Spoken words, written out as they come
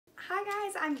Hi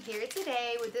guys, I'm here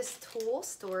today with this tool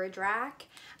storage rack.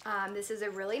 This is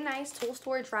a really nice tool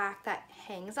storage rack that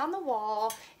hangs on the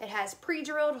wall. It has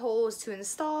pre-drilled holes to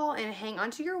install and hang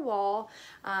onto your wall.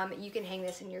 You can hang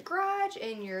this in your garage,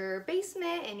 in your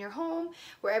basement, in your home,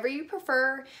 wherever you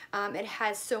prefer. It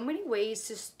has so many ways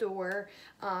to store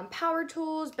power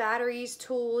tools, batteries,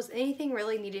 tools, anything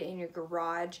really needed in your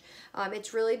garage.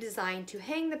 It's really designed to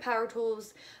hang the power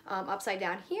tools upside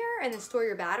down here and then store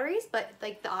your batteries, but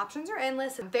like the options are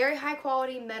endless. A very high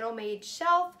quality metal made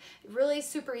shelf, really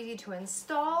super easy to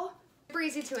install.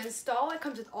 It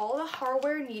comes with all the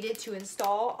hardware needed to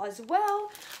install as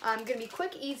well. Gonna be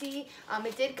quick, easy.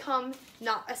 It did come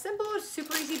not assembled,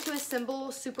 super easy to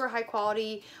assemble, super high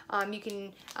quality. You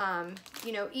can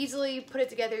easily put it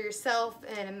together yourself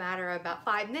in a matter of about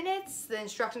 5 minutes. The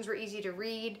instructions were easy to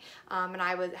read, and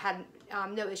I had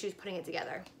no issues putting it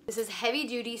together. This is heavy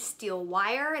duty steel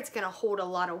wire. It's gonna hold a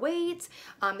lot of weight.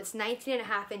 It's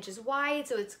 19.5 inches wide,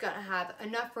 so it's gonna have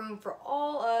enough room for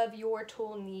all of your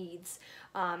tool needs.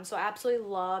 So I absolutely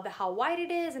love how wide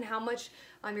it is and how much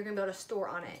you're gonna be able to store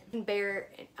on it. It can bear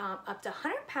up to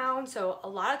 100 pounds, so a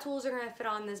lot of tools are gonna fit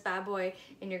on this bad boy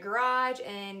in your garage,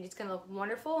 and it's gonna look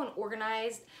wonderful and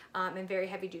organized and very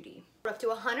heavy duty. Up to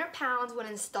 100 pounds when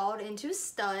installed into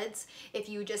studs. If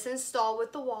you just install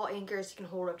with the wall anchors, you can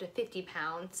hold up to 50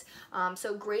 pounds.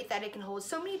 So great that it can hold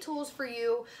so many tools for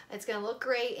you. It's gonna look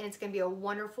great, and it's gonna be a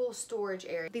wonderful storage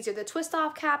area. These are the twist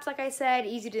off caps, like I said,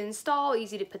 easy to install,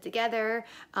 easy to put together.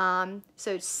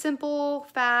 So it's simple,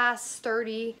 fast,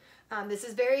 sturdy. This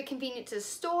is very convenient to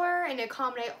store and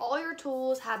accommodate all your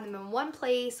tools, have them in one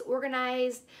place,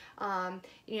 organized,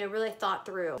 really thought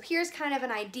through. Here's kind of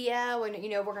an idea when,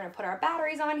 we're gonna put our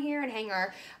batteries on here and hang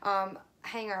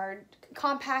our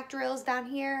compact drills down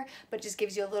here, but just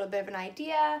gives you a little bit of an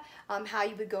idea how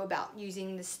you would go about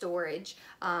using the storage.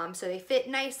 So they fit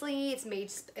nicely. It's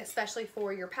made especially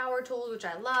for your power tools, which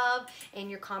I love, and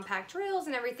your compact drills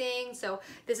and everything. So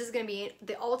this is going to be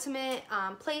the ultimate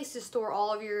place to store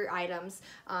all of your items.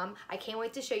 I can't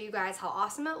wait to show you guys how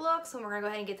awesome it looks, and we're gonna go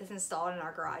ahead and get this installed in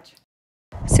our garage.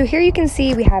 So here you can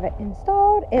see we have it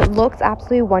installed. It looks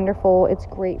absolutely wonderful. It's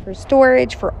great for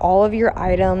storage for all of your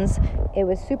items. It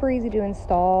was super easy to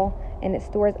install, and it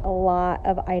stores a lot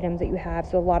of items that you have.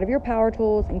 So a lot of your power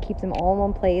tools, and keeps them all in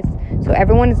one place. So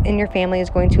everyone in your family is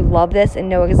going to love this and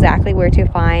know exactly where to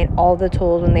find all the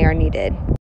tools when they are needed.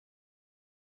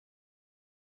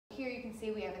 Here you can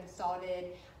see we have installed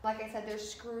it. Like I said, there's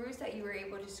screws that you were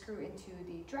able to screw into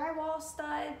the drywall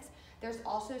studs. There's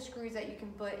also screws that you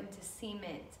can put into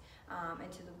cement,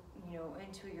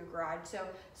 into your garage.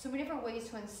 So many different ways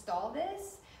to install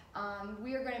this.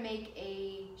 We are going to make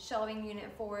a shelving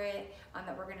unit for it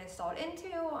that we're going to install it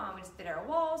into. We just did our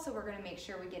walls, so we're going to make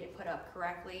sure we get it put up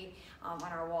correctly on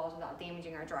our walls without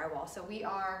damaging our drywall. So we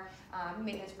are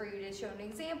making this for you to show an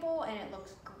example, and it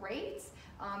looks great.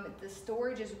 The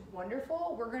storage is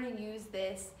wonderful. We're going to use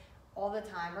this all the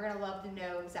time. We're going to love to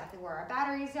know exactly where our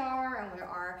batteries are and where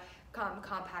our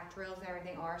compact drills and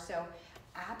everything are. So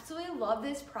absolutely love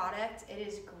this product. It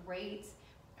is great.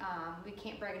 We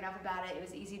can't brag enough about it. It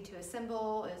was easy to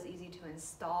assemble, it was easy to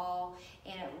install,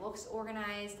 and it looks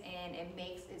organized, and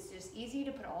it's just easy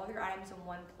to put all of your items in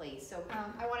one place. So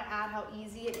I want to add how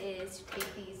easy it is to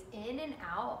take these in and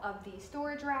out of the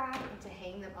storage rack and to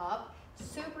hang them up.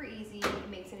 Super easy. It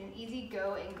makes it an easy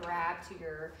go and grab to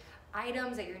your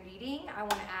items that you're needing. I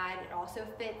want to add, it also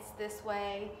fits this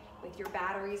way with your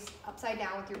batteries upside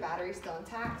down, with your batteries still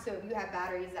intact. So if you have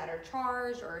batteries that are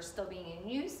charged or still being in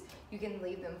use, you can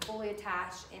leave them fully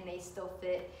attached and they still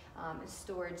fit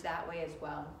storage that way as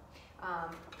well.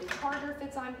 The charger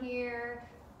fits on here.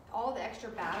 All the extra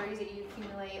batteries that you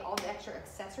accumulate, all the extra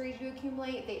accessories you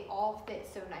accumulate, they all fit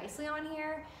so nicely on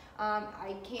here.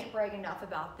 I can't brag enough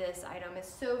about this item.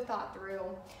 It's so thought through.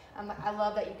 I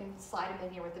love that you can slide them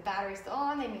in here with the battery still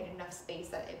on. They made enough space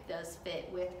that it does fit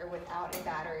with or without a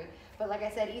battery. But like I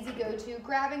said, easy go to,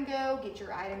 grab and go, get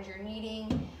your items you're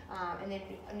needing, and then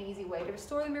an easy way to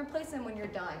store them and replace them when you're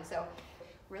done. So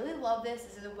really love this.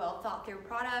 This is a well thought through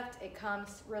product. It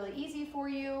comes really easy for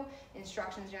you,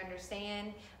 instructions you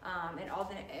understand, and all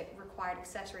the required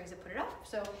accessories to put it up.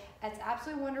 So it's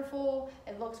absolutely wonderful.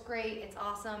 It looks great. It's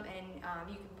awesome, and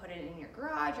you can put it in your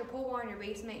garage, your pole barn, your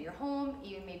basement, your home,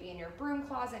 even maybe in your broom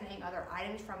closet, and hang other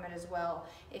items from it as well.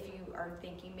 If you are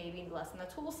thinking maybe less on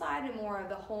the tool side and more of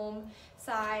the home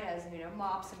side, as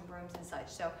mops and brooms and such.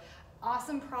 So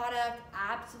awesome product.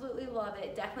 Absolutely love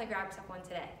it. Definitely grab yourself one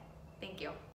today. Thank you.